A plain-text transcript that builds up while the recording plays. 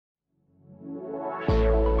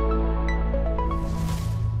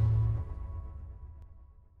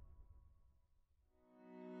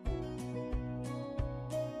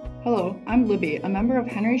I'm Libby, a member of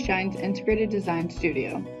Henry Schein's Integrated Design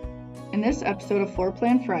Studio. In this episode of Floor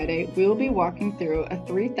Plan Friday, we will be walking through a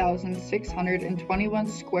 3,621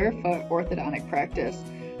 square foot orthodontic practice,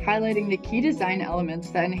 highlighting the key design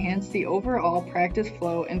elements that enhance the overall practice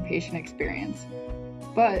flow and patient experience.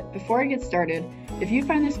 But before I get started, if you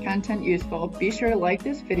find this content useful, be sure to like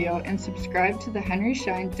this video and subscribe to the Henry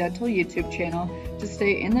Schein Dental YouTube channel to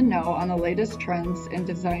stay in the know on the latest trends and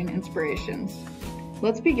design inspirations.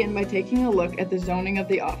 Let's begin by taking a look at the zoning of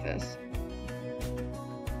the office.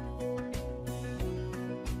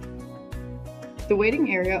 The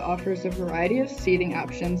waiting area offers a variety of seating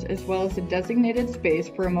options as well as a designated space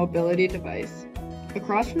for a mobility device.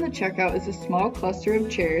 Across from the checkout is a small cluster of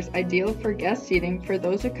chairs ideal for guest seating for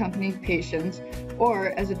those accompanying patients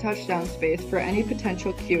or as a touchdown space for any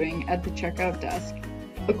potential queuing at the checkout desk.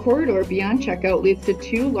 A corridor beyond checkout leads to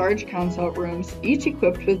two large consult rooms, each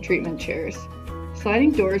equipped with treatment chairs.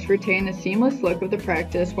 Sliding doors retain a seamless look of the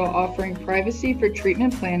practice while offering privacy for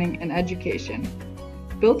treatment planning and education.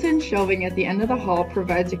 Built-in shelving at the end of the hall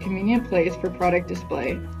provides a convenient place for product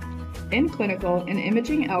display. In clinical, an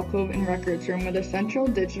imaging alcove and records room with a central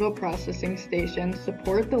digital processing station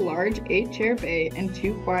support the large 8-chair bay and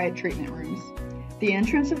 2 quiet treatment rooms. The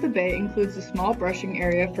entrance of the bay includes a small brushing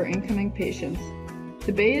area for incoming patients.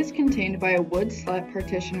 The bay is contained by a wood slat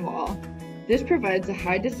partition wall. This provides a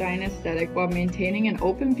high design aesthetic while maintaining an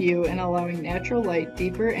open view and allowing natural light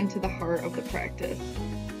deeper into the heart of the practice.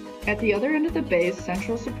 At the other end of the bay's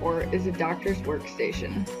central support is a doctor's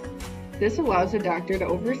workstation. This allows a doctor to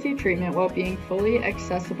oversee treatment while being fully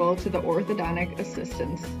accessible to the orthodontic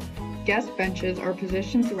assistants. Guest benches are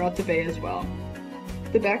positioned throughout the bay as well.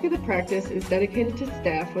 The back of the practice is dedicated to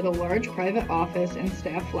staff with a large private office and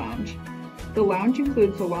staff lounge. The lounge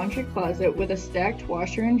includes a laundry closet with a stacked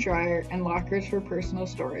washer and dryer and lockers for personal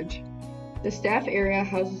storage. The staff area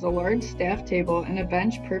houses a large staff table and a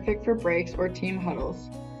bench perfect for breaks or team huddles.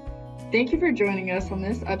 Thank you for joining us on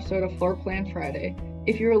this episode of Floor Plan Friday.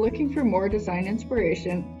 If you are looking for more design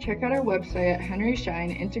inspiration, check out our website at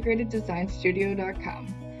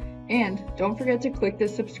henryscheinintegratedDesignStudio.com. And don't forget to click the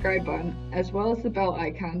subscribe button as well as the bell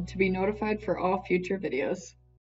icon to be notified for all future videos.